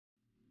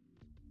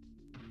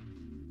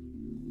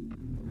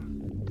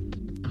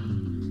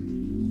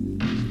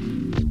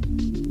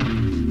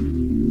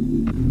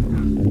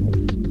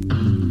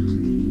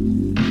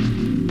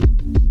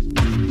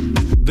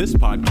This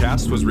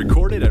podcast was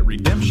recorded at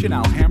Redemption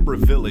Alhambra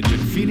Village in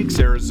Phoenix,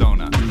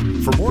 Arizona.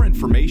 For more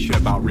information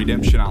about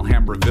Redemption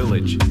Alhambra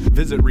Village,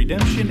 visit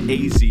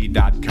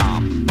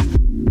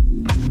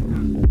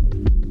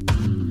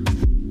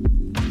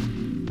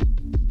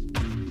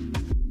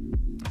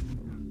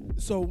redemptionaz.com.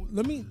 So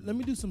let me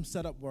do some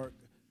setup work,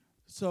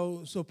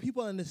 so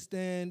people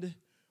understand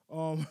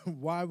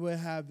why we're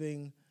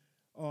having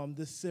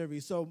this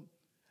series. So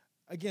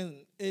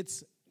again,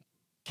 it's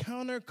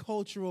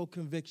countercultural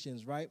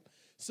convictions, right?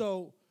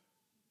 So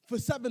for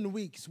 7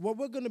 weeks, what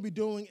we're going to be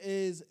doing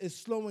is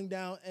slowing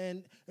down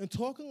and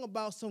talking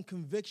about some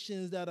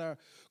convictions that are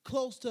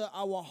close to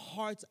our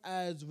hearts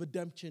as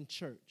Redemption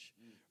Church,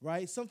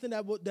 right? Something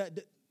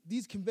that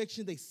these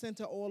convictions, they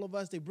center all of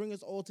us, they bring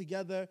us all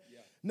together.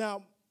 Yeah.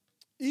 Now,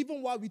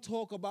 even while we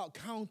talk about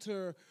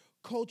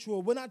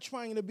countercultural, we're not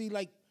trying to be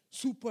like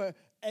super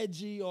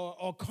edgy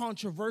or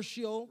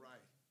controversial.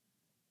 Right.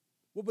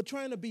 What we're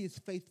trying to be is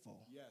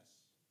faithful. Yes.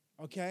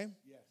 Okay?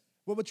 Yes.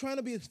 What we're trying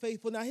to be is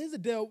faithful. Now, here's the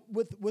deal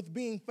with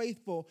being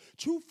faithful.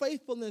 True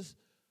faithfulness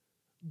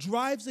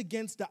drives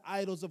against the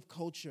idols of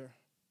culture,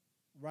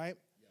 right?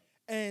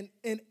 Yeah.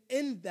 And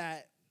in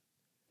that,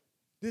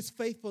 this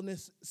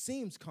faithfulness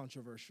seems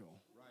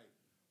controversial. Right.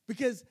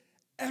 Because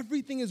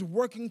everything is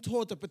working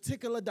towards a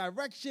particular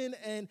direction,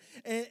 and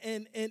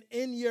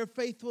in your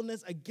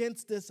faithfulness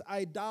against this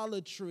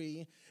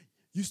idolatry,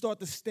 you start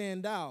to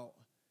stand out.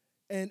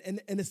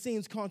 And it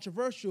seems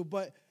controversial,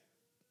 but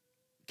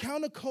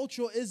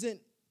countercultural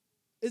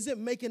isn't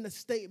making a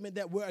statement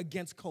that we're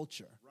against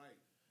culture. Right.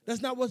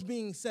 That's not what's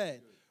being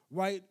said,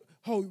 right?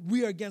 Oh,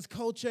 we are against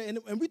culture, and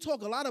we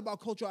talk a lot about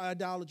cultural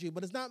idolatry,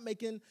 but it's not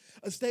making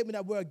a statement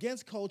that we're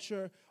against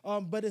culture,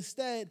 but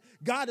instead,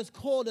 God has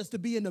called us to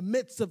be in the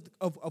midst of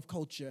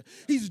culture.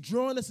 He's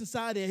drawn us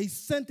inside there. He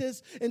sent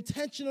us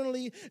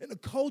intentionally in the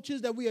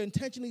cultures that we are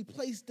intentionally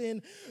placed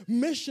in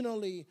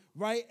missionally,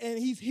 right? And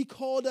he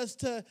called us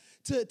to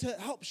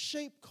help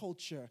shape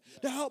culture,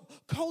 to help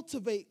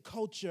cultivate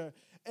culture.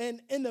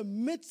 And in the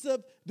midst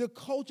of the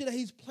culture that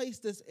he's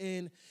placed us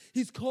in,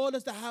 he's called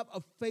us to have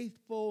a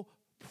faithful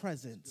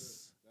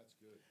presence. That's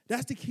good.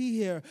 That's the key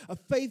here, a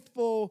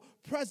faithful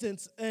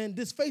presence. And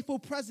this faithful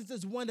presence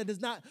is one that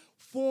is not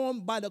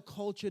formed by the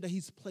culture that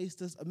he's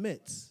placed us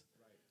amidst,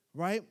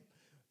 right?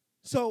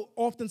 So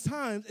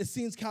oftentimes it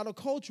seems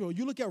countercultural.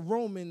 You look at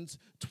Romans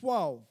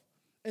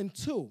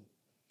 12:2.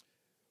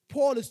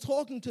 Paul is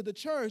talking to the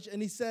church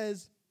and he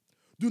says,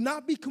 do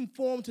not be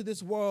conformed to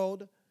this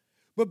world,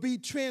 but be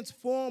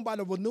transformed by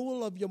the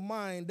renewal of your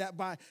mind, that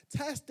by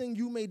testing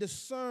you may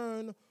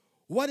discern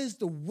what is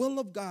the will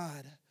of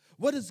God,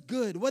 what is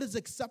good, what is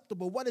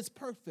acceptable, what is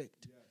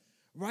perfect, yes.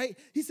 Right?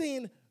 He's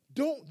saying,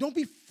 don't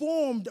be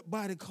formed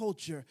by the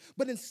culture,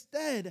 but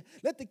instead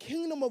let the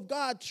kingdom of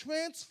God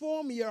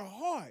transform your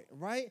heart,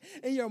 right,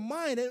 and your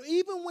mind. And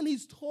even when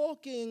he's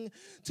talking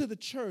to the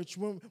church,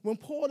 when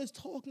Paul is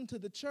talking to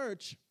the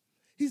church,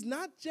 he's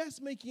not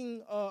just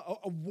making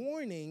a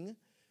warning,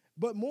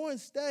 but more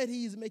instead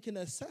he's making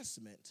an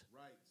assessment.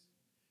 Right.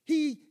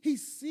 He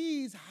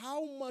sees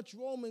how much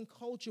Roman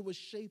culture was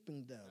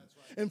shaping them,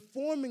 right, and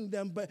forming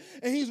them,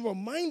 and he's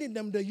reminding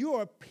them that you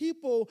are a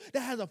people that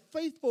has a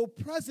faithful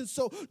presence,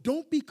 so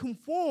don't be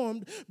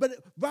conformed, but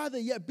rather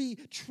yet be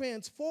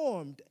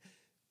transformed.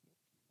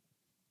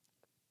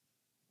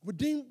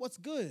 Redeem what's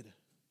good.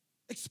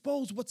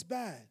 Expose what's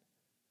bad.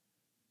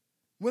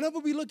 Whenever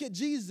we look at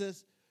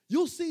Jesus,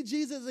 you'll see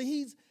Jesus, and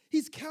he's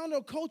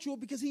countercultural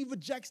because he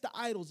rejects the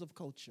idols of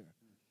culture.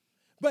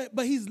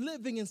 But he's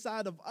living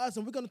inside of us,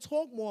 and we're going to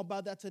talk more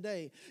about that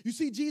today. You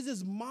see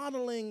Jesus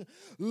modeling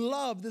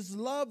love, this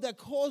love that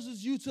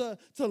causes you to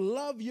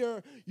love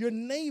your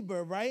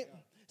neighbor, right? Yeah.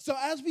 So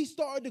as we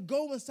started to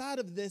go inside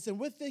of this, and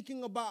we're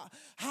thinking about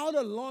how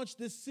to launch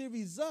this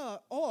series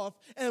off,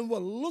 and we're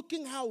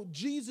looking how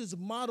Jesus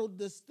modeled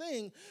this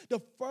thing, the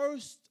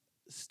first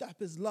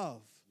step is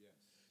love.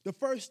 The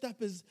first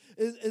step is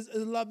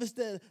love. It's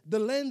the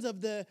lens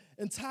of the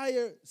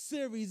entire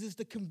series. It's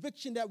the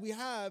conviction that we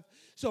have.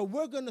 So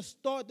we're going to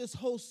start this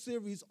whole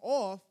series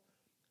off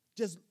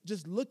just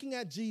looking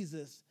at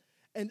Jesus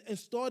and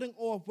starting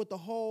off with the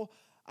whole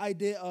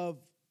idea of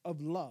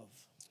love.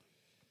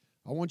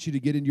 I want you to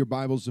get in your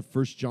Bibles to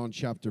 1 John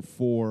chapter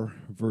 4,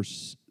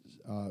 verse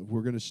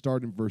we're going to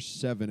start in verse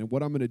 7. And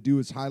what I'm going to do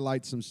is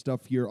highlight some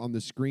stuff here on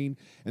the screen.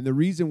 And the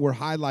reason we're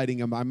highlighting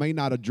them, I may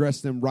not address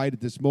them right at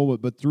this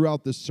moment, but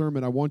throughout the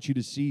sermon, I want you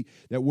to see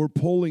that we're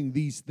pulling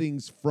these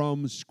things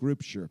from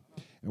Scripture.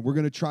 And we're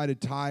going to try to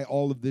tie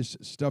all of this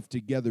stuff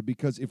together,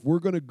 because if we're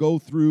going to go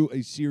through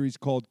a series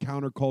called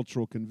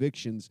Countercultural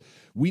Convictions,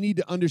 we need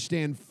to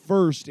understand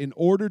first, in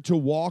order to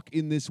walk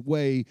in this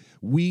way,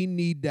 we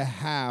need to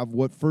have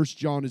what 1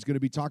 John is going to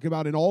be talking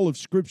about, and all of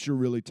Scripture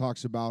really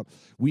talks about.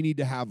 We need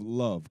to have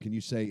love. Can you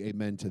say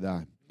amen to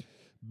that?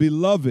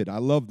 Beloved, I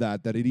love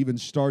that it even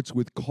starts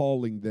with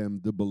calling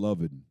them the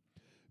beloved.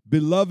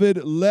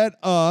 Beloved, let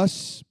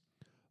us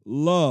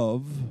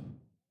love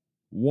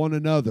one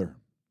another.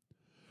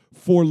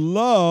 For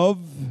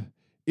love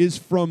is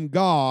from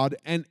God,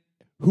 and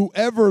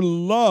whoever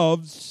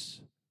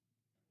loves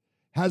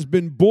has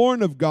been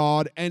born of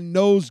God and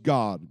knows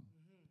God.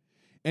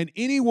 And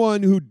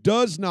anyone who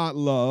does not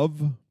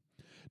love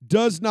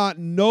does not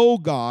know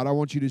God. I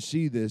want you to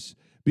see this,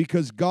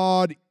 because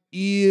God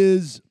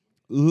is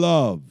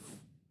love.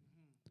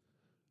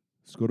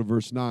 Let's go to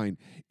verse 9.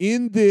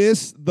 In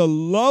this, the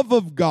love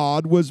of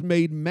God was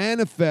made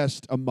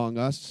manifest among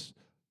us,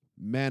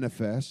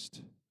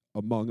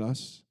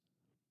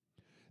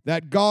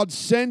 that God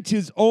sent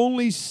his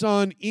only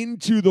Son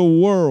into the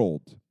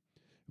world.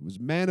 It was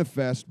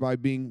manifest by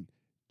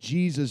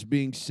Jesus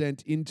being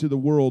sent into the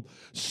world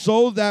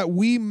so that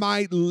we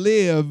might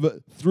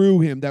live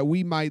through him,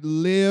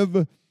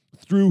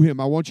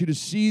 I want you to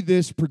see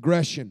this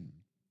progression.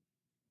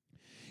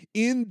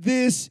 In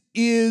this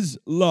is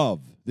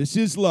love. This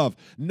is love.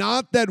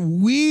 Not that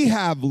we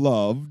have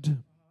loved,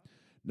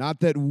 not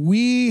that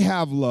we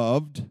have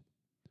loved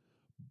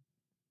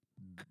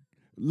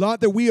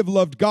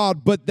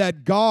God, but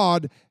that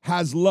God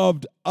has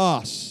loved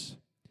us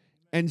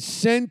and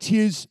sent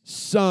his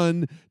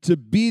Son to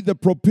be the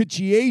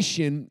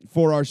propitiation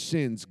for our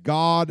sins.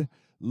 God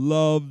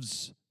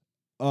loves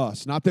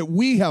us. Not that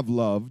we have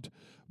loved,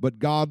 but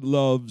God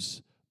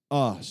loves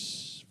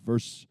us.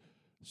 Verse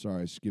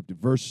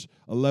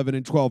 11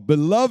 and 12.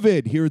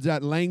 Beloved, here's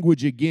that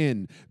language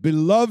again.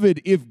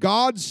 Beloved, if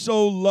God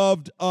so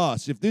loved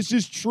us, if this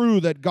is true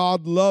that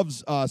God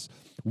loves us,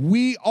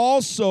 we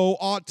also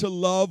ought to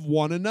love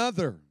one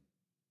another.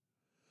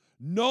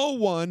 No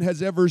one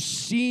has ever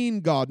seen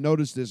God.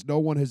 Notice this. No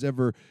one has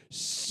ever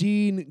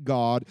seen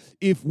God.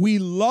 If we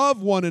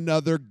love one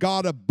another,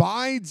 God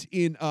abides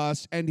in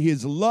us, and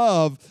his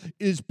love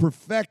is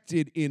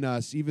perfected in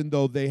us. Even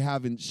though they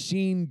haven't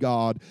seen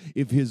God,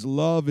 if his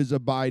love is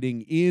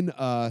abiding in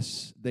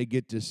us, they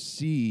get to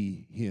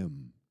see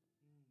him.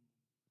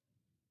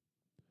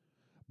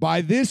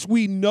 By this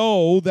we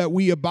know that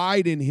we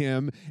abide in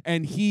him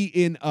and he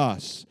in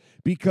us,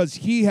 because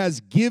he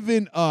has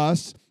given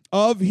us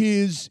of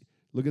his,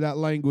 look at that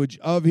language,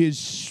 of his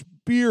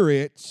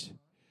Spirit,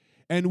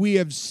 and we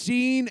have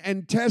seen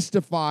and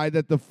testify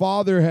that the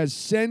Father has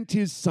sent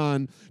his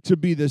Son to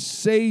be the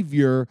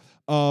Savior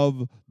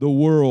of the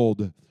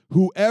world.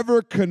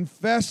 Whoever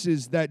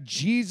confesses that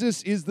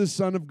Jesus is the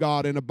Son of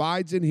God and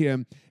abides in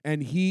him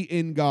and he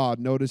in God.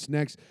 Notice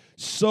next.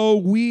 So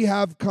we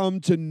have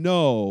come to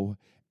know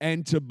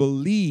and to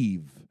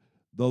believe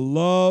the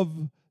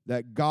love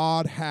that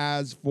God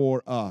has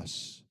for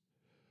us.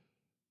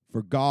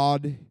 For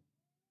God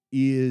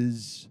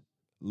is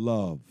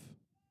love.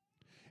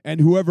 And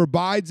whoever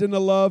abides in the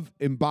love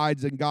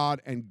abides in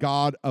God, and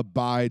God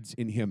abides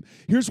in him.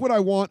 Here's what I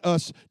want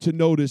us to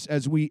notice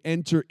as we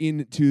enter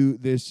into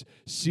this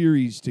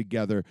series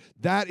together.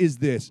 That is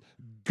this: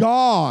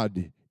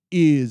 God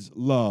is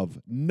love,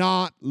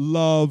 not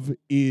love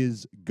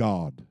is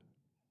God.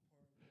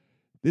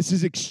 This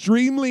is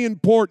extremely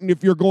important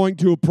if you're going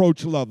to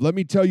approach love. Let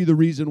me tell you the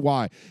reason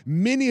why.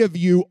 Many of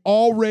you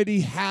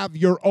already have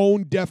your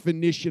own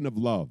definition of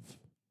love.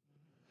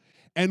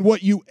 And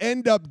what you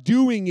end up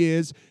doing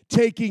is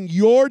taking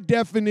your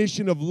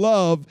definition of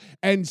love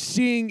and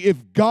seeing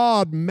if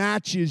God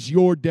matches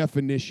your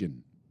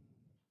definition.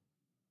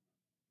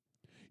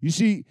 You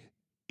see,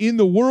 in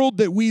the world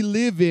that we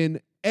live in,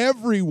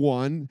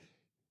 everyone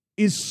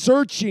is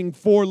searching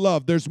for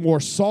love. There's more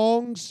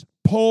songs,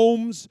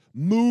 poems,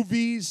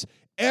 movies,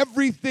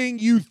 everything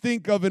you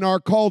think of in our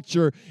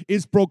culture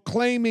is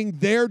proclaiming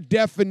their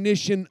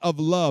definition of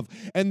love.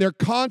 And they're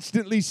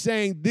constantly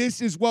saying,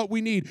 this is what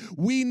we need.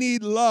 We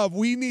need love.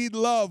 We need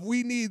love.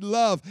 We need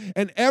love.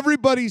 And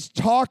everybody's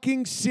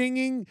talking,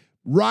 singing,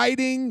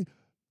 writing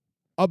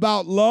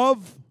about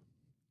love,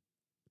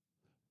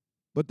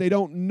 but they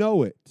don't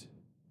know it.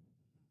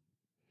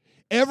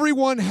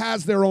 Everyone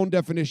has their own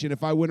definition.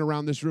 If I went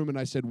around this room and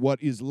I said, what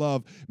is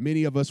love?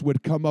 Many of us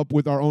would come up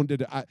with our own.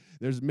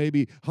 There's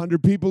maybe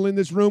 100 people in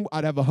this room.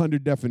 I'd have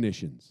 100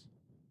 definitions.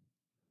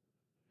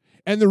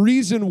 And the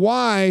reason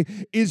why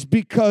is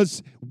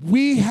because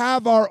we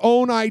have our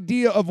own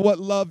idea of what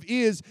love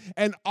is.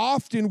 And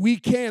often we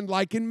can,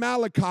 like in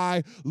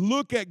Malachi,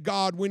 look at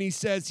God when he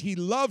says he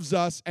loves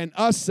us and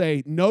us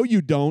say, no,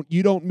 you don't.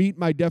 You don't meet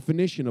my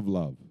definition of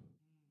love.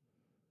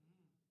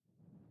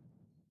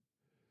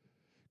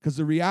 Because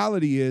the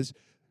reality is,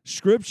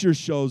 Scripture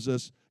shows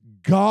us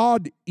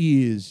God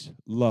is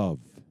love.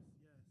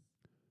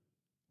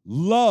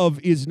 Love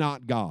is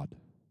not God.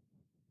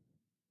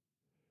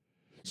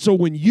 So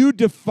when you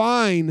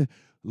define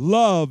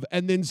love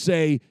and then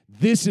say,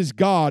 this is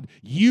God,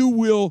 you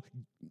will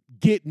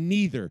get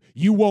neither.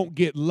 You won't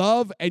get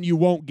love and you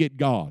won't get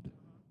God.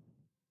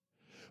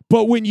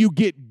 But when you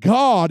get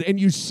God and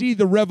you see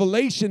the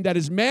revelation that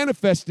is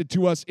manifested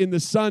to us in the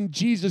Son,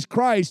 Jesus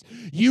Christ,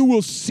 you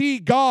will see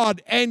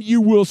God and you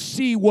will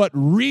see what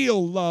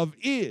real love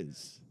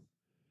is.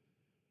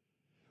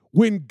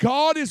 When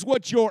God is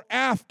what you're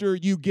after,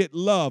 you get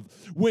love.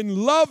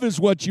 When love is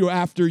what you're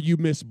after, you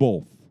miss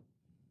both.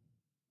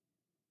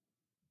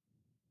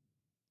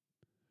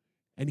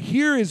 And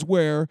here is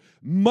where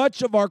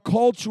much of our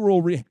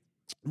cultural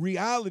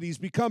realities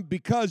become,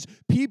 because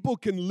people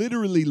can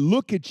literally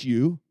look at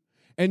you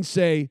and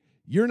say,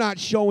 you're not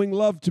showing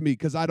love to me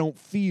because I don't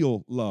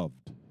feel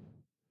loved.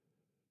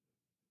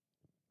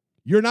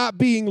 You're not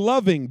being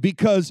loving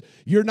because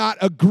you're not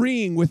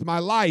agreeing with my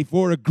life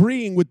or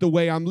agreeing with the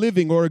way I'm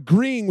living or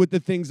agreeing with the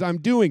things I'm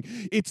doing.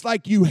 It's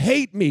like you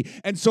hate me.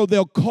 And so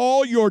they'll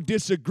call your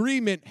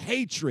disagreement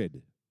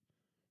hatred.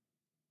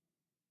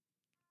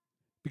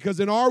 Because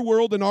in our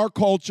world, in our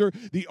culture,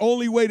 the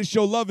only way to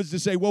show love is to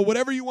say, well,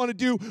 whatever you want to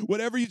do,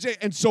 whatever you say.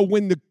 And so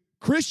when the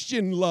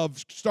Christian love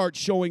starts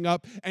showing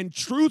up and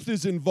truth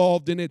is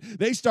involved in it,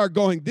 they start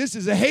going, this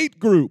is a hate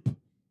group.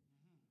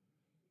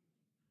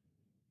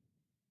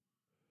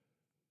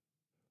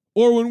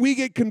 Or when we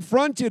get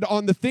confronted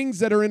on the things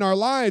that are in our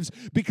lives,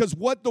 because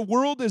what the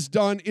world has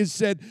done is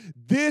said,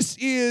 this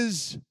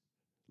is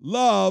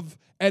love,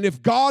 and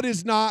if God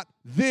is not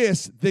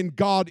this, then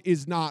God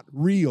is not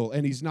real,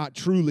 and he's not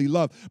truly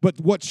love. But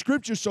what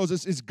Scripture shows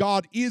us is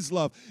God is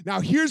love. Now,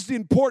 here's the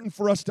important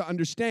for us to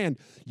understand.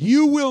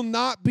 You will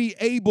not be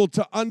able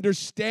to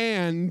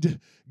understand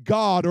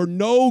God or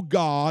know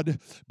God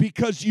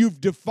because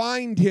you've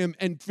defined him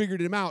and figured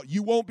him out.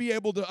 You won't be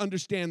able to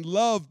understand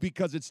love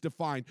because it's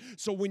defined.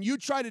 So when you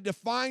try to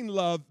define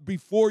love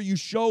before you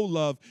show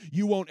love,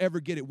 you won't ever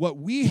get it. What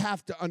we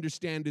have to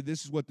understand, and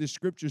this is what this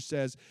scripture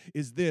says,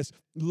 is this: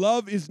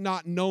 love is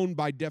not known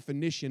by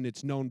definition,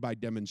 it's known by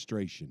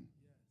demonstration.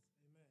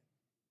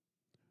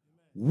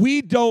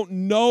 We don't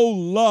know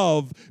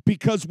love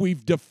because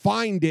we've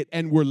defined it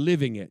and we're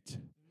living it.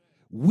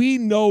 We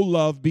know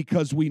love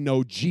because we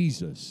know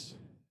Jesus.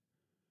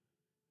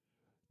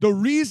 The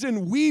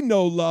reason we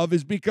know love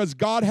is because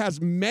God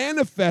has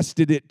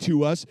manifested it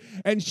to us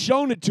and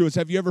shown it to us.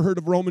 Have you ever heard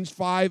of Romans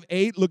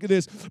 5:8? Look at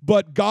this.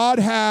 But God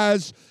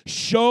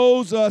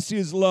shows us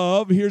his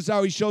love. Here's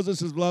how he shows us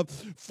his love.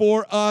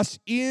 For us,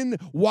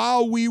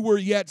 while we were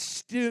yet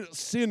still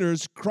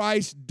sinners,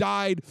 Christ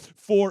died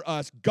for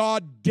us.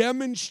 God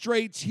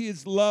demonstrates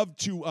his love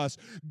to us.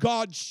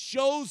 God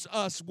shows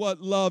us what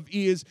love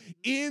is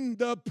in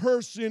the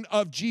person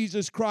of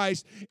Jesus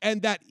Christ,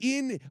 and that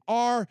in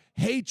our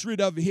hatred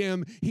of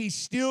him, he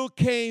still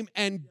came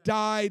and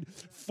died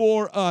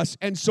for us.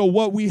 And so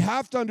what we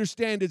have to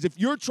understand is, if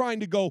you're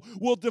trying to go,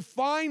 well,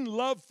 define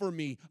love for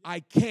me, I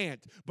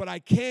can't, but I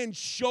can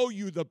show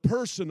you the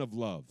person of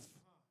love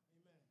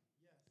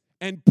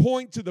and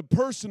point to the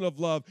person of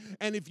love.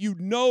 And if you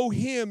know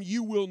him,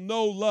 you will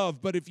know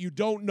love. But if you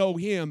don't know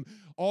him,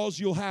 all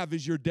you'll have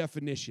is your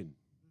definition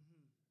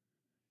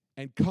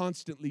and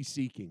constantly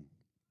seeking.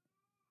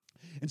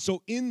 And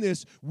so in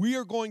this, we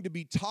are going to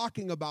be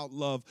talking about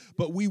love,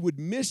 but we would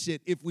miss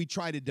it if we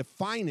try to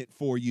define it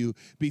for you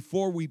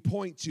before we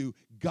point to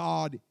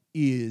God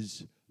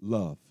is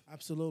love.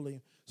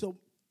 Absolutely. So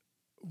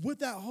with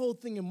that whole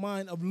thing in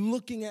mind of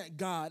looking at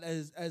God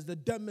as the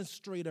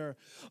demonstrator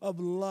of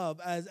love,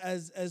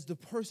 as the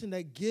person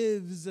that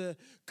gives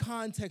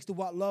context to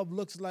what love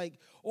looks like,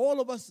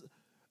 all of us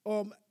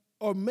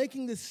are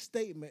making this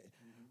statement.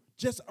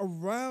 Just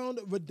around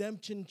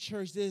Redemption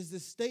Church, there's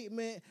this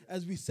statement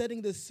as we're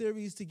setting this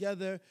series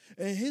together,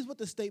 and here's what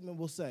the statement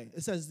will say.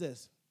 It says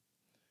this: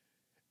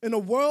 in a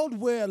world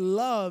where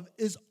love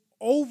is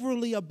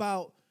overly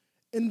about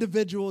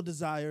individual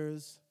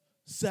desires,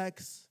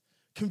 sex,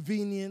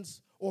 convenience,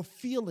 or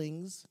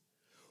feelings,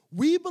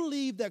 we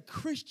believe that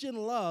Christian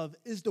love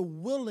is the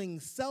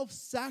willing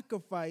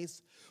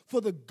self-sacrifice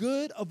for the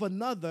good of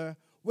another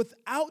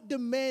without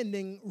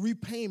demanding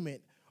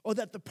repayment or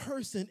that the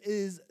person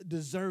is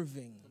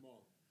deserving.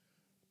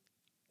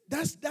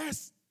 That's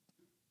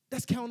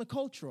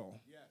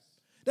countercultural. Yes.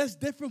 That's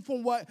different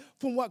from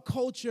what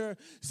culture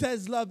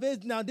says love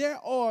is. Now there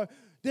are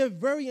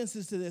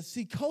variances to this.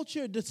 See,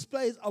 culture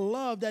displays a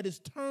love that is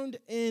turned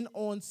in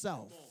on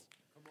self.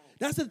 Come on.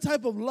 That's the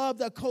type of love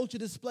that culture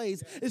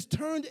displays. Yes. It's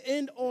turned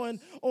in on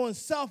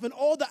self, and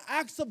all the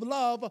acts of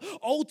love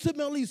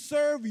ultimately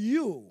serve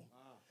you.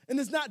 And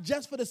it's not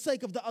just for the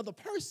sake of the other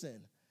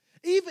person.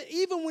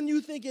 Even when you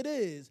think it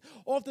is,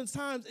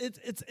 oftentimes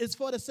it's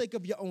for the sake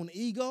of your own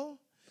ego.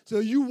 So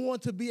you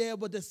want to be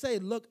able to say,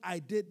 look, I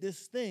did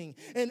this thing.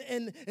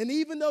 And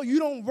even though you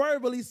don't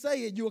verbally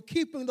say it, you're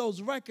keeping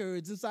those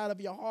records inside of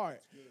your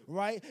heart,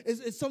 right?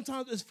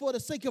 Sometimes it's for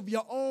the sake of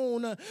your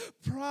own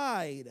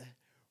pride,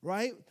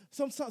 right?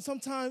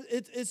 Sometimes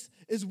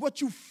it's what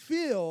you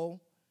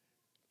feel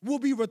will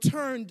be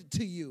returned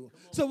to you.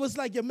 So it's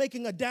like you're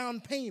making a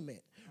down payment.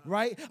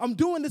 Right? I'm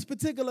doing this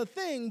particular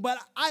thing, but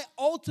I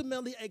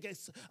ultimately,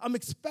 I'm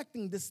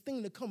expecting this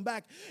thing to come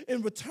back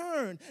in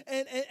return.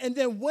 And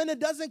then when it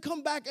doesn't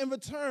come back in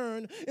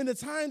return, in the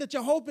time that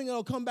you're hoping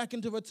it'll come back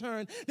into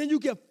return, then you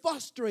get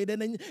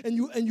frustrated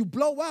and you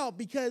blow out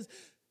because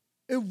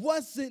it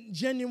wasn't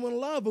genuine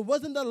love. It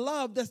wasn't the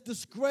love that's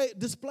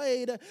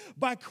displayed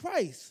by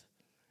Christ.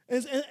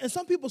 And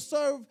some people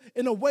serve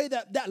in a way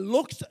that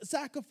looks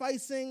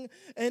sacrificing,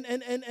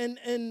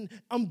 and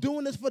I'm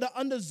doing this for the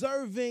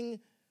undeserving.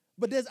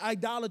 But there's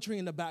idolatry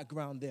in the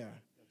background there.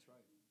 That's right.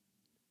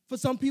 For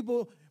some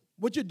people,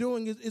 what you're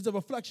doing is a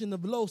reflection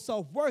of low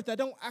self-worth. I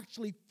don't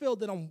actually feel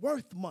that I'm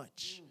worth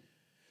much.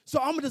 So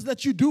I'm going to just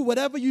let you do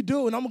whatever you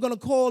do, and I'm going to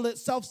call it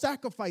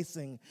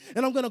self-sacrificing.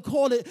 And I'm going to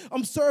call it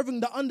I'm serving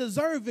the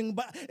undeserving,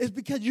 but it's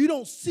because you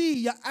don't see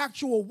your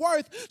actual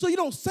worth, so you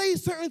don't say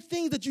certain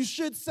things that you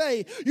should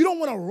say. You don't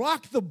want to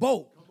rock the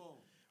boat.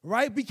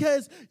 Right?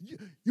 Because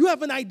you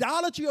have an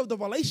idolatry of the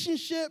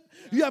relationship.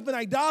 You have an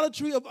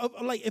idolatry of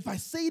like, if I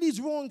say these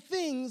wrong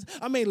things,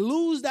 I may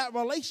lose that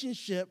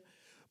relationship.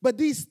 But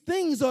these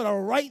things are the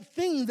right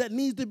things that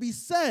need to be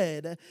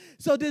said.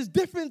 So there's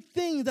different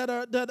things that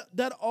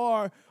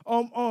are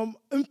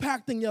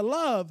impacting your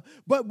love.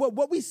 But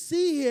what we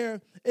see here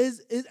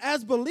is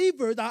as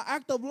believers, our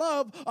act of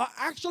love are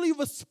actually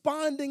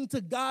responding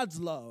to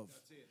God's love.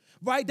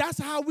 Right? That's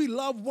how we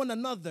love one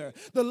another.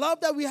 The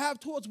love that we have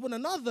towards one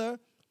another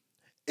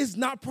is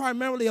not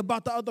primarily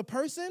about the other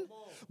person,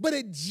 but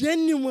it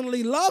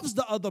genuinely loves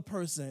the other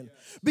person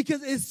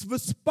because it's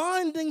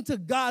responding to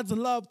God's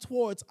love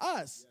towards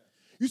us.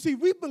 You see,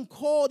 we've been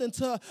called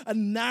into a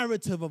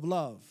narrative of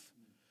love.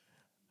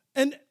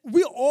 And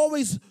we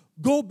always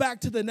go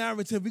back to the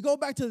narrative. We go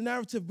back to the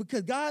narrative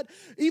because God,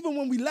 even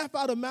when we left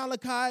out of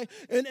Malachi,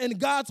 and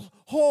God's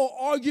whole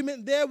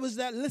argument there was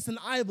that, listen,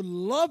 I have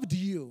loved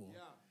you.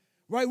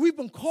 Right? We've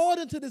been called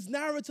into this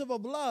narrative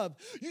of love.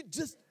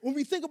 When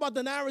we think about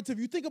the narrative,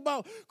 you think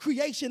about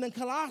creation in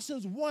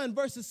Colossians 1,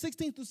 verses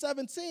 16 through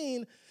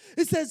 17.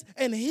 It says,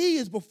 and he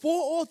is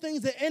before all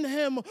things, and in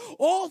him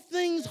all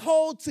things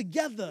hold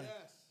together.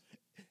 Yes.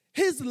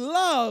 His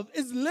love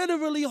is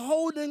literally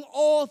holding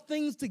all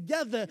things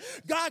together.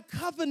 God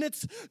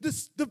covenants the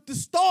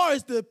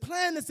stars, the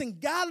planets, and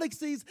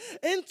galaxies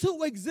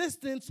into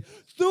existence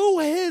through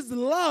his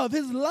love.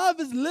 His love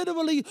is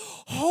literally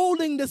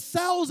holding the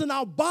cells in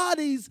our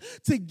bodies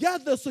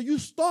together. So you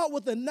start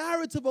with a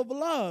narrative of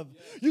love.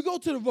 You go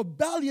to the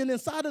rebellion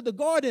inside of the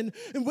garden,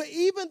 and where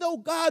even though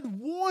God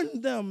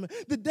warned them,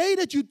 the day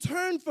that you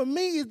turn from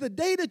me is the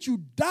day that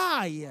you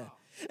die. Wow.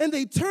 And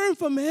they turn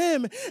from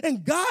him,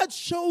 and God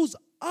shows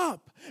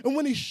up. And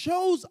when he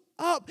shows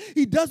up,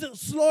 he doesn't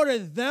slaughter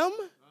them,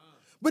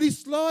 but he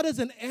slaughters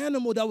an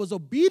animal that was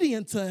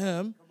obedient to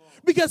him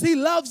because he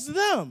loves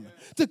them,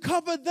 to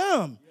cover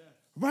them,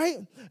 right?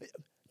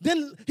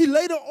 Then he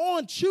later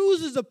on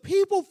chooses a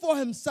people for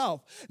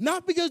himself,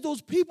 not because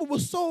those people were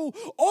so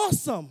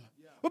awesome,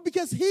 but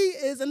because he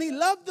is, and he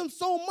loved them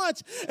so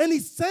much, and he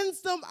sends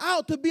them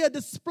out to be a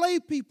display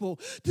people,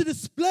 to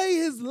display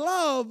his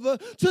love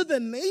to the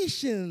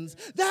nations.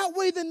 That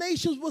way the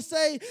nations will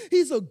say,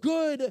 he's a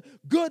good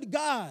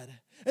God.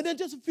 And then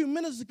just a few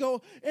minutes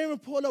ago, Aaron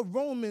pulled up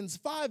Romans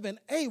 5 and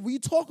 8, where you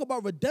talk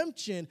about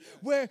redemption,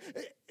 where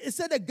it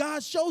said that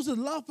God shows his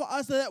love for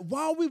us that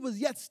while we was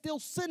yet still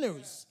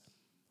sinners,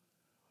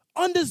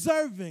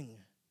 undeserving,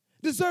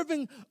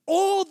 deserving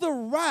all the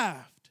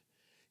wrath,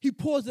 he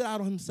pours it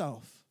out on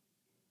himself.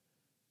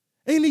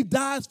 And he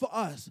dies for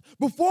us.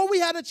 Before we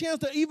had a chance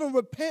to even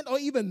repent or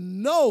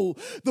even know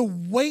the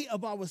weight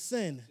of our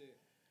sin.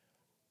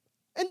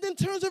 And then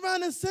turns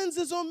around and sends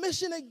his own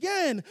mission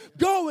again.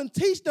 Go and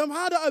teach them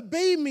how to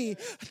obey me.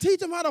 Teach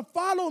them how to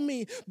follow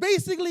me.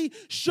 Basically,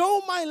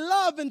 show my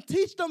love and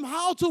teach them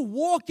how to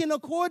walk in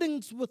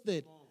accordance with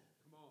it.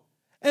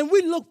 And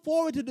we look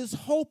forward to this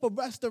hope of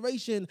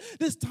restoration,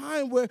 this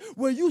time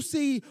where you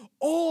see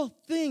all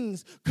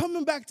things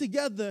coming back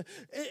together.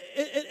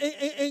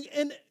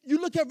 And you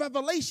look at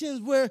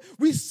Revelations where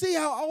we see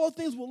how all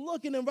things will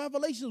look. And in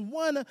Revelations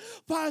 1,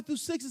 5 through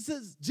 6, it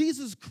says,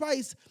 Jesus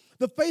Christ,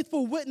 the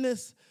faithful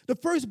witness, the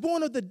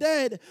firstborn of the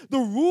dead, the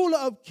ruler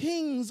of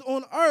kings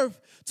on earth,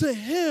 to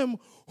him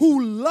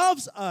who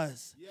loves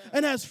us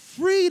and has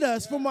freed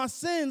us from our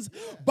sins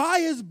by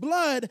his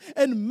blood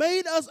and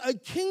made us a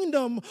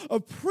kingdom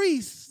of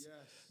priests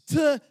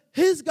to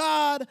his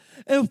God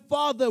and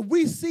Father.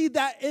 We see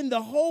that in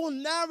the whole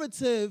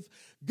narrative.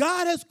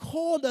 God has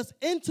called us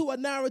into a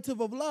narrative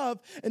of love,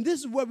 and this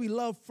is where we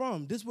love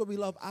from. This is where we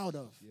love out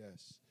of.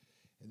 Yes.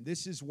 And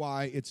this is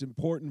why it's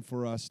important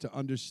for us to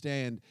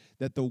understand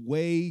that the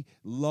way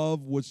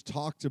love was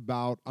talked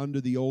about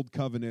under the old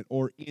covenant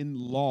or in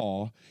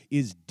law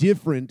is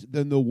different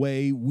than the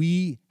way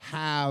we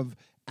have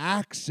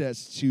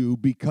access to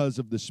because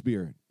of the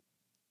Spirit.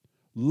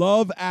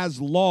 Love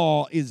as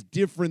law is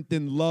different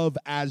than love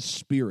as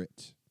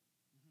spirit.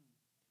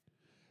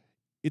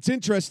 It's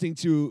interesting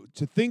to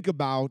think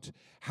about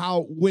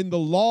how when the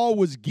law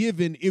was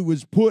given, it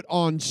was put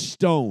on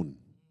stone.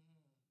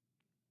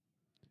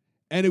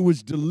 And it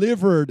was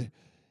delivered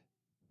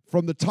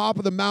from the top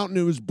of the mountain.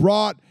 It was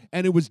brought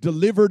and it was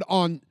delivered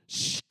on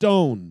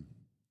stone.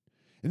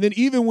 And then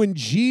even when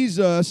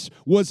Jesus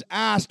was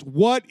asked,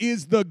 what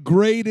is the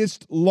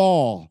greatest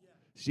law?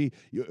 See,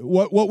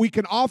 what we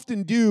can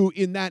often do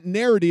in that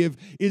narrative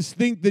is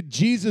think that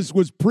Jesus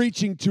was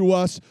preaching to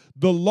us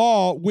the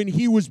law when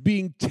he was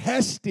being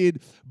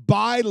tested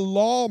by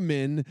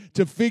lawmen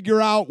to figure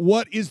out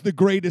what is the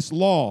greatest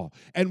law.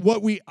 And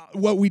what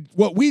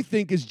we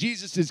think is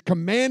Jesus is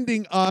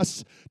commanding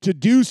us to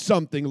do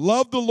something.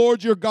 Love the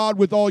Lord your God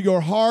with all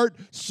your heart,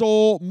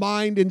 soul,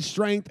 mind, and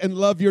strength, and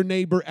love your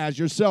neighbor as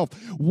yourself.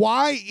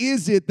 Why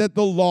is it that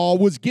the law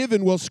was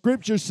given? Well,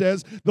 Scripture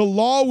says the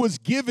law was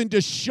given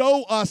to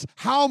show us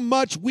how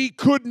much we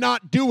could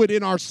not do it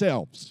in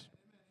ourselves.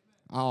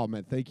 Oh,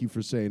 man, thank you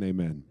for saying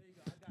amen.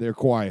 They're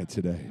quiet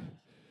today.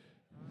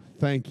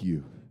 Thank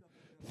you.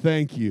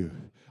 Thank you.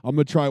 I'm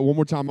going to try it one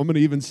more time. I'm going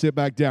to even sit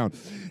back down.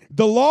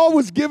 The law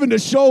was given to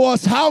show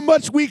us how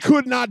much we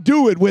could not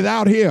do it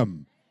without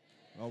him.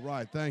 All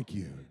right, thank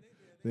you.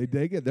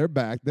 They're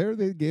back there.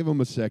 They gave them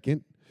a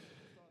second.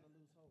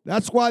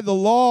 That's why the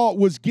law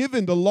was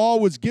given. The law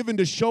was given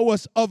to show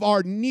us of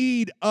our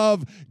need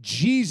of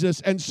Jesus.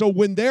 And so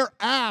when they're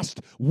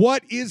asked,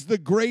 what is the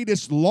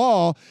greatest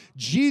law?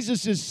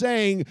 Jesus is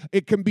saying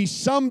it can be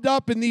summed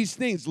up in these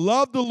things.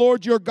 Love the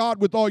Lord your God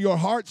with all your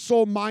heart,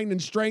 soul, mind,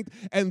 and strength,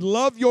 and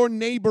love your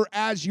neighbor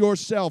as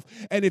yourself.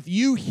 And if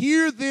you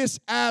hear this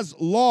as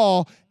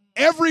law,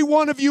 every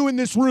one of you in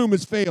this room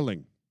is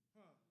failing.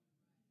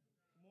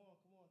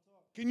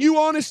 Can you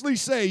honestly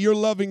say you're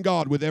loving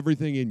God with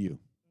everything in you?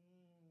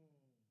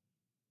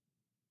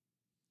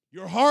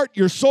 Your heart,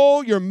 your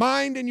soul, your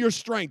mind, and your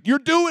strength. You're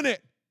doing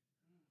it.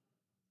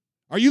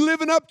 Are you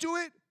living up to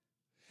it?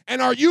 And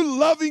are you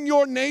loving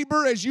your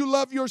neighbor as you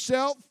love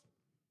yourself?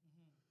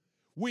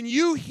 When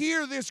you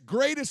hear this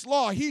greatest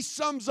law, he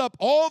sums up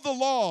all the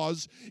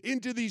laws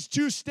into these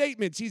two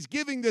statements. He's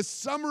giving this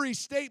summary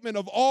statement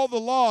of all the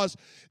laws.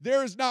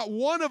 There is not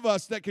one of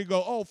us that could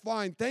go, oh,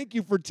 fine, thank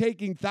you for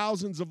taking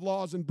thousands of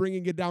laws and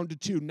bringing it down to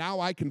two. Now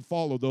I can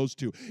follow those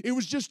two. It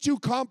was just too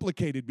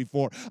complicated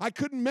before. I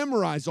couldn't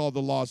memorize all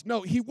the laws.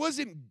 No, he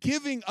wasn't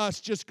giving us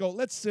just go,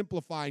 let's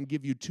simplify and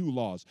give you two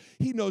laws.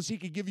 He knows he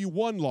could give you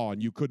one law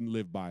and you couldn't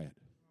live by it.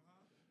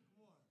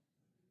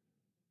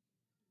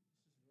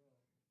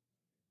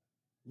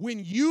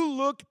 When you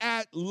look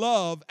at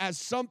love as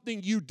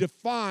something you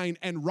define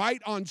and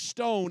write on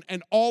stone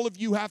and all of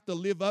you have to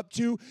live up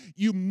to,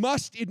 you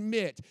must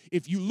admit,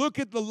 if you look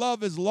at the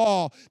love as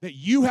law that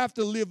you have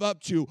to live up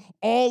to,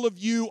 all of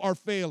you are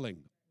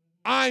failing.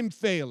 I'm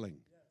failing.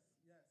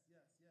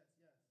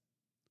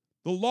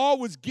 The law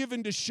was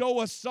given to show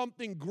us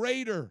something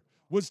greater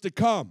was to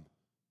come.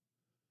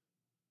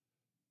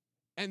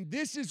 And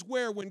this is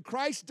where, when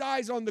Christ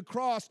dies on the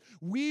cross,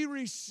 we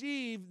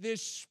receive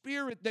this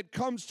Spirit that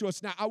comes to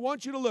us. Now, I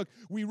want you to look.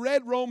 We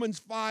read Romans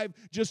 5,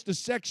 just a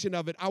section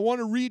of it. I want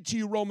to read to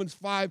you Romans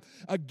 5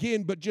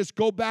 again, but just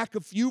go back a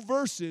few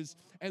verses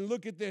and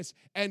look at this.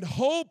 And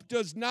hope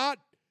does not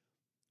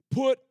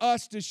put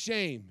us to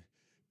shame,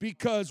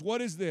 because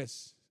what is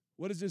this?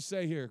 What does this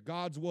say here?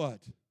 God's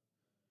what?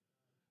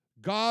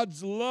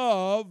 God's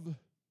love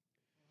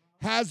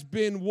has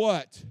been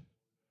what?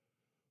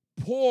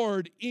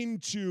 Poured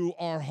into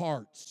our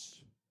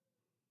hearts.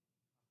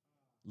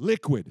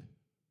 Liquid,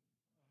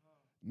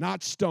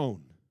 not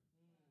stone.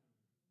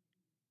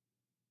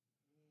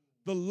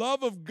 The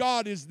love of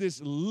God is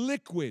this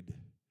liquid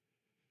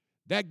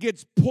that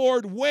gets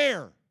poured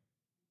where?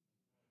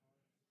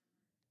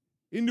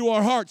 Into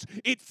our hearts.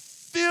 It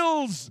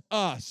fills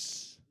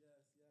us.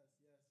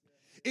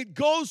 It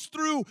goes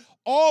through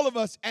all of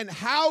us. And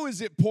how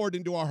is it poured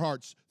into our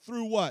hearts?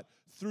 Through what?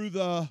 Through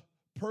the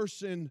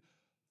person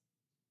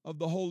of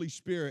the Holy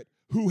Spirit,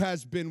 who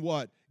has been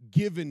what?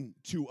 Given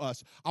to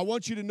us. I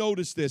want you to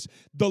notice this.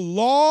 The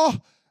law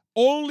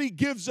only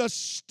gives us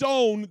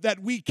stone that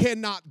we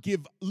cannot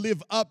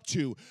live up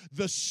to.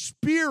 The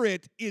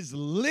Spirit is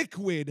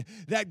liquid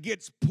that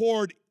gets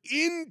poured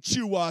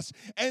into us,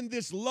 and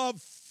this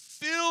love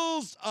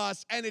fills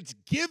us, and it's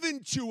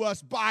given to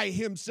us by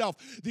himself.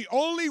 The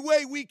only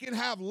way we can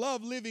have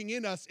love living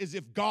in us is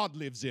if God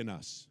lives in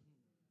us.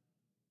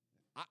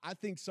 I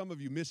think some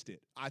of you missed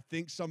it.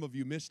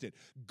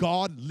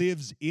 God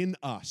lives in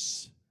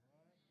us.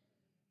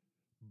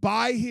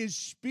 By his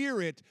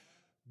Spirit,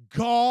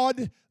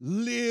 God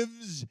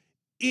lives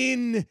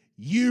in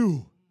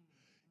you.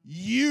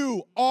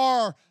 You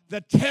are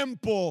the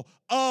temple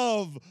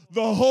of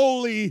the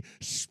Holy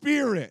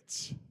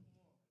Spirit.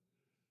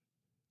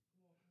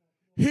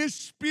 His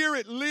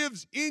Spirit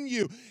lives in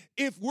you.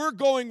 If we're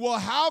going, well,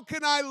 how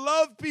can I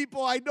love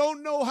people? I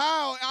don't know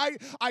how.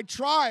 I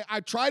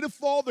try to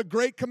follow the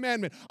great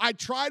commandment. I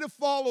try to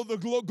follow the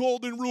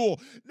golden rule.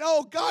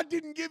 No, God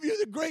didn't give you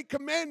the great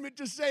commandment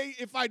to say,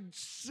 if I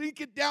sink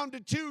it down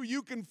to 2,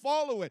 you can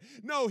follow it.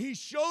 No, he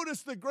showed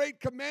us the great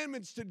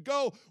commandments to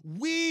go.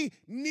 We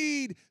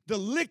need the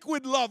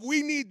liquid love.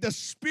 We need the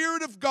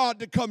Spirit of God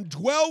to come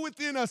dwell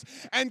within us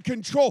and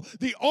control.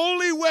 The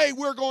only way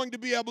we're going to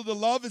be able to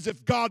love is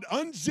if God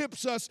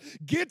unzips us,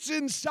 gets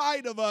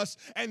inside of us,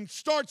 and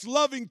starts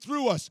loving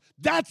through us.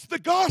 That's the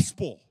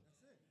gospel.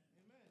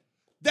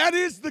 That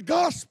is the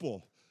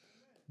gospel.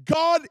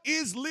 God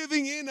is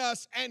living in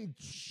us and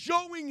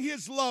showing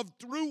his love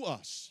through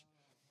us.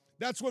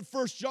 That's what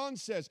 1 John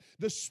says.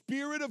 The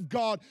Spirit of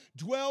God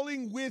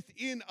dwelling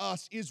within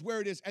us is where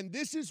it is. And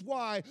this is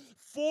why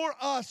for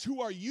us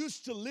who are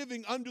used to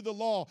living under the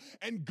law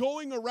and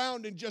going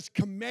around and just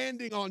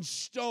commanding on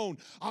stone,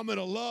 I'm going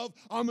to love,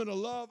 I'm going to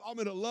love, I'm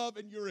going to love,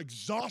 and you're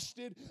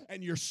exhausted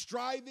and you're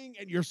striving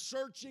and you're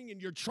searching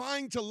and you're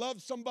trying to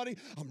love somebody.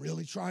 I'm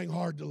really trying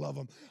hard to love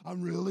them.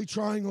 I'm really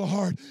trying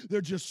hard.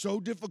 They're just so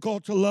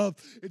difficult to love.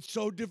 It's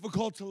so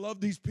difficult to love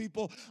these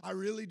people. I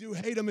really do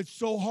hate them. It's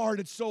so hard.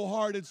 It's so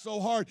hard. It's so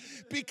hard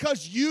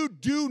because you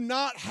do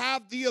not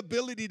have the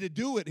ability to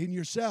do it in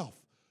yourself.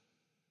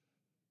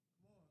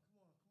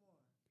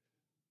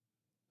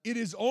 It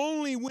is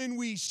only when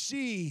we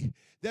see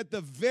that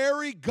the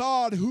very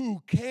God who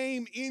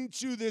came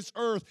into this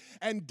earth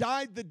and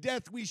died the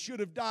death we should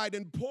have died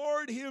and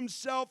poured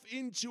himself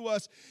into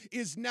us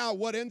is now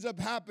what ends up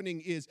happening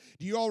is,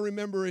 do you all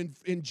remember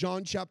in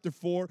John chapter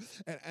 4?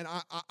 And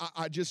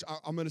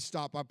I'm going to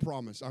stop, I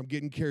promise. I'm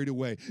getting carried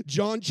away.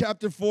 John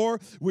chapter 4,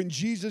 when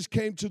Jesus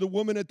came to the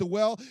woman at the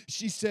well,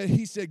 he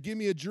said, give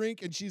me a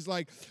drink. And she's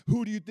like,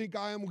 who do you think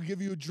I am? We'll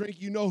give you a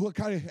drink. You know what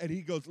kind of, and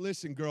he goes,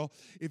 listen, girl,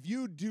 if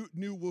you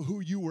knew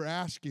who you were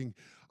asking,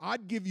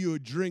 I'd give you a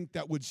drink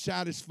that would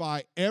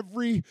satisfy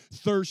every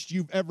thirst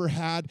you've ever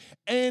had,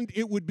 and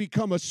it would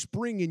become a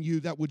spring in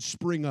you that would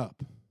spring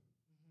up.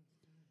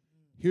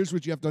 Here's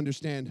what you have to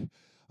understand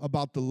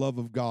about the love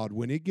of God.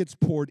 When it gets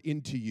poured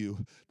into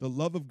you, the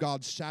love of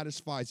God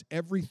satisfies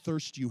every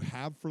thirst you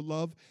have for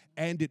love,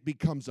 and it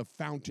becomes a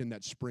fountain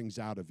that springs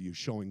out of you,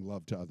 showing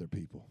love to other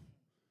people.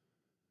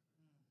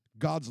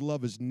 God's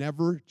love is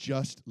never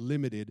just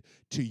limited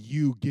to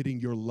you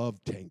getting your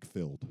love tank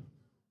filled.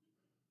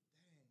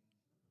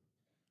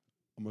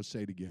 I'm going to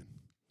say it again.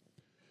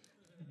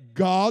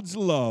 God's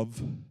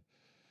love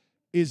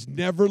is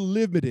never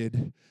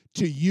limited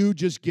to you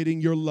just getting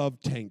your love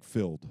tank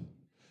filled.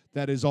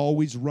 That is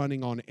always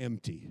running on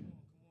empty.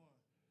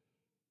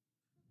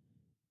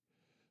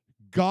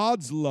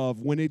 God's love,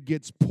 when it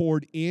gets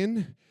poured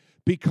in,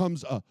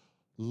 becomes a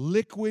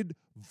liquid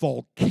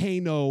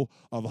volcano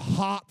of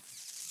hot,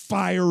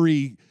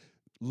 fiery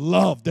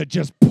love that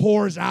just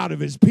pours out of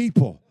his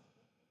people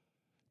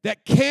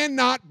that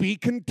cannot be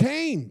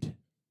contained.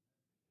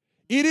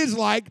 It is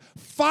like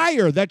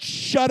fire that's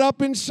shut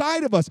up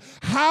inside of us.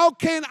 How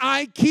can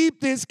I keep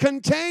this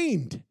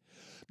contained?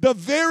 The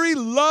very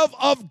love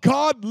of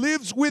God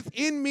lives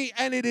within me,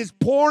 and it is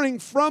pouring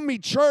from me.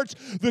 Church,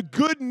 the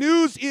good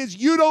news is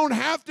you don't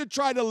have to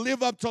try to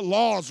live up to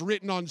laws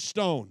written on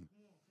stone.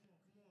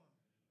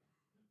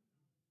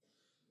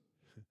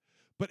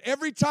 But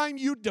every time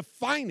you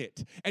define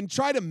it and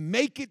try to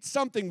make it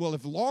something, well,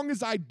 as long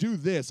as I do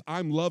this,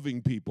 I'm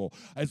loving people.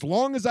 As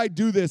long as I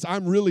do this,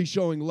 I'm really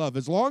showing love.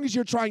 As long as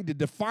you're trying to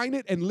define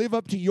it and live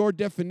up to your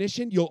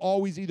definition, you'll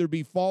always either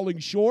be falling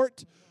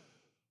short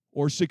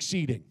or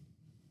succeeding.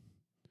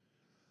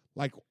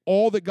 Like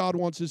all that God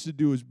wants us to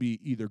do is be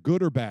either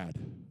good or bad.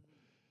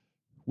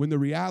 When the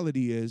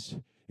reality is,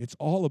 it's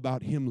all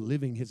about him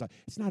living his life.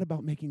 It's not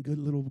about making good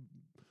little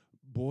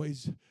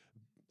boys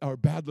or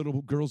bad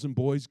little girls and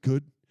boys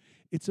good.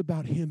 It's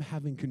about him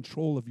having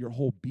control of your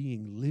whole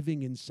being,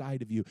 living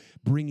inside of you,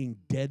 bringing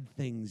dead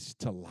things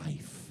to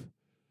life.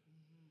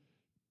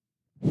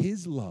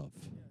 His love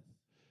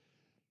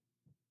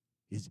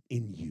is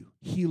in you,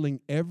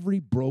 healing every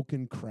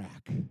broken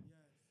crack,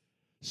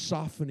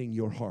 softening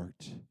your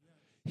heart,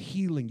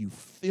 healing you,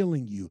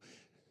 filling you,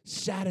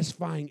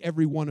 satisfying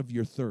every one of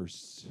your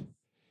thirsts.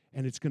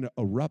 And it's going to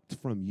erupt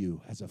from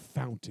you as a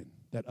fountain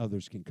that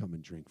others can come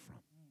and drink from.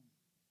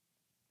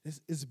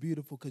 It's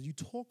beautiful because you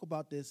talk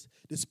about this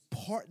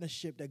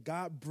partnership that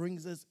God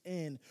brings us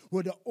in,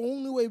 where the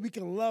only way we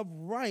can love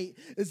right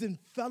is in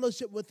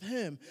fellowship with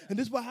him. And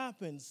this is what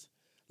happens.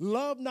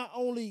 Love not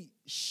only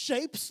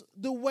shapes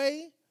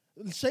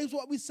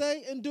what we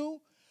say and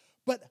do,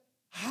 but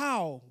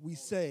how we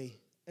say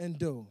and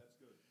do.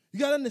 You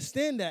got to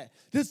understand that.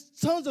 There's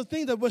tons of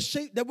things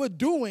that we're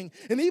doing.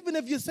 And even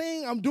if you're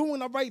saying I'm doing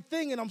the right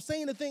thing and I'm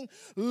saying the thing,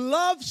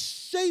 love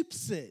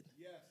shapes it.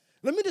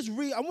 Let me just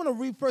read. I want to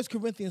read 1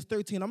 Corinthians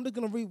 13. I'm just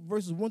going to read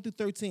verses 1 through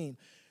 13.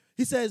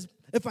 He says,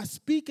 if I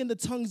speak in the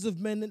tongues of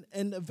men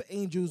and of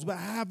angels, but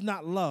I have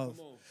not love,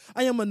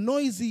 I am a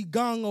noisy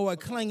gong or a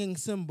clanging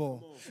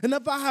cymbal. And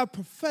if I have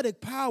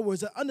prophetic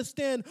powers, I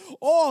understand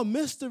all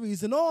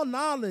mysteries and all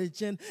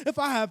knowledge, and if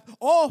I have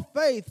all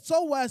faith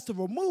so as to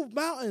remove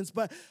mountains,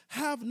 but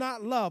have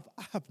not love,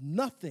 I have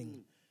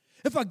nothing.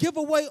 If I give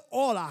away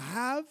all I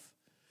have,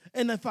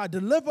 and if I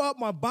deliver up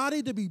my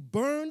body to be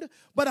burned,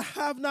 but I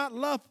have not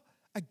love,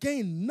 I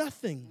gain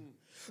nothing.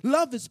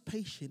 Love is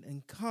patient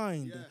and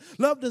kind. Yes.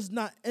 Love does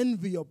not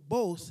envy or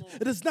boast.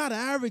 It is not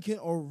arrogant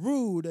or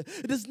rude.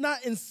 It does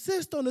not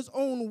insist on its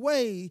own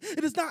way.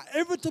 It is not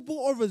irritable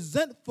or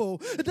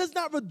resentful. It does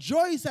not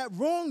rejoice at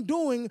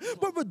wrongdoing,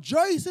 but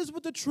rejoices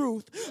with the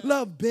truth. Yes.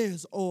 Love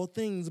bears all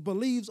things,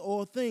 believes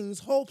all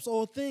things, hopes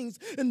all things,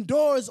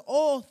 endures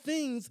all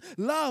things.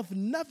 Love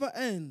never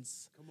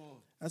ends.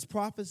 As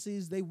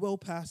prophecies, they will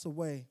pass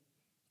away.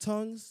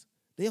 Tongues,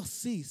 they'll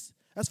cease.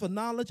 As for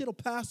knowledge, it'll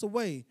pass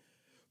away.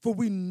 For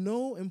we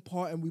know in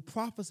part and we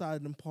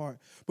prophesied in part.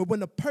 But when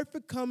the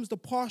perfect comes, the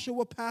partial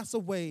will pass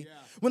away. Yeah.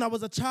 When I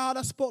was a child,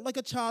 I spoke like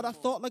a child. I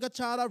thought like a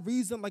child. I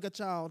reasoned like a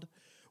child.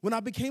 When I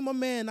became a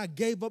man, I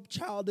gave up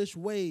childish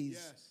ways.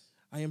 Yes.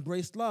 I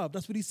embraced love.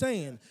 That's what he's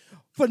saying.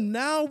 For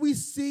now we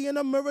see in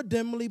a mirror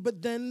dimly,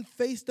 but then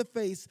face to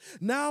face.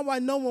 Now I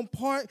know in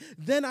part,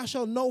 then I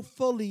shall know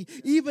fully,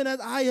 even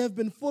as I have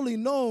been fully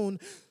known.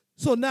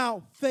 So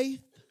now faith,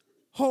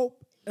 hope,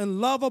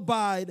 and love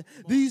abide,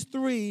 these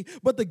three,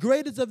 but the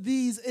greatest of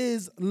these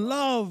is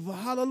love.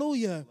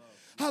 Hallelujah.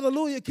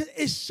 Hallelujah.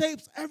 It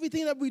shapes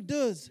everything that we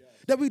do.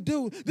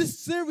 This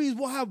series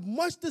will have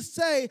much to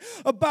say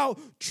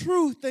about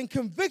truth and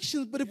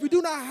convictions, but if we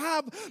do not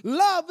have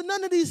love,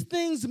 none of these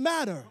things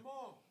matter.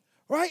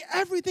 Right?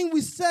 Everything we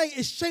say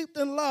is shaped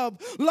in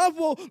love. Love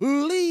will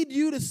lead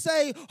you to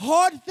say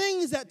hard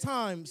things at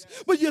times.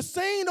 But you're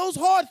saying those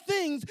hard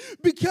things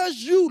because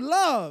you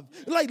love.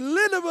 Like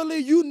literally,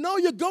 you know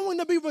you're going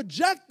to be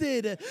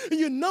rejected. And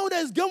you know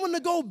that's going to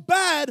go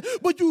bad.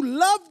 But you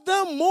love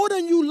them more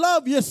than you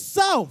love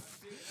yourself.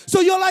 So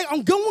you're like,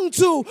 I'm going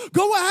to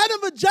go ahead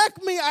and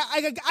reject me.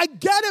 I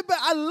get it, but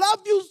I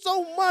love you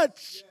so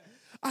much.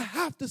 I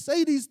have to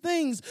say these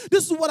things.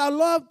 This is what our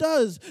love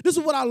does. This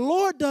is what our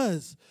Lord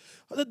does.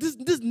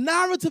 This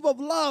narrative of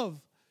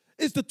love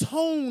is the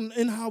tone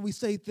in how we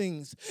say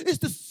things. It's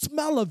the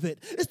smell of it.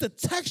 It's the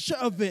texture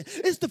of it.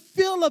 It's the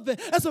feel of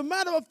it. As a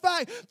matter of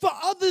fact, for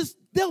others,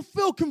 they'll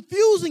feel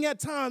confusing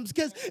at times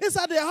because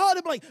inside their heart,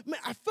 they'll be like,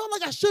 man, I feel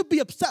like I should be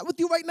upset with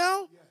you right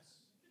now. Yes.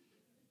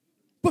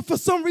 But for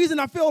some reason,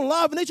 I feel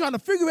love, and they're trying to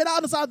figure it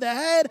out inside their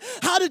head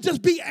how to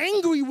just be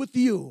angry with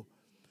you.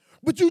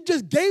 But you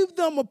just gave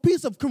them a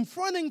piece of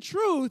confronting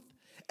truth,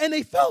 and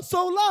they felt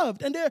so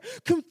loved, and they're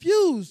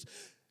confused.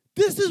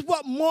 This is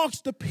what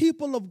marks the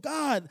people of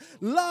God.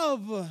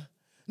 Love,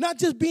 not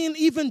just being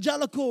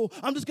evangelical,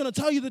 I'm just going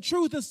to tell you the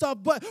truth and stuff,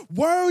 but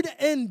word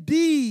and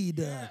deed.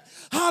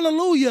 Yes.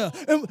 Hallelujah.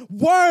 And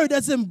word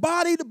that's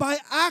embodied by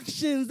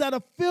actions that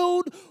are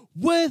filled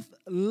with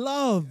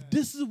love. Yes.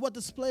 This is what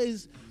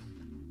displays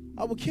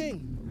our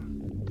King.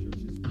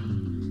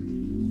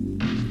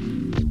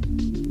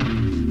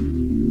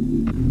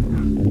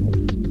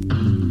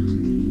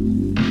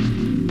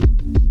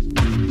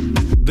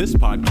 This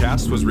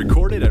podcast was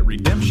recorded at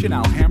Redemption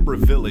Alhambra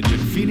Village in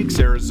Phoenix,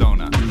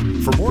 Arizona.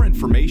 For more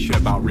information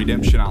about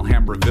Redemption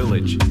Alhambra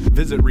Village,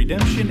 visit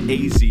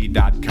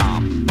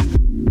redemptionaz.com.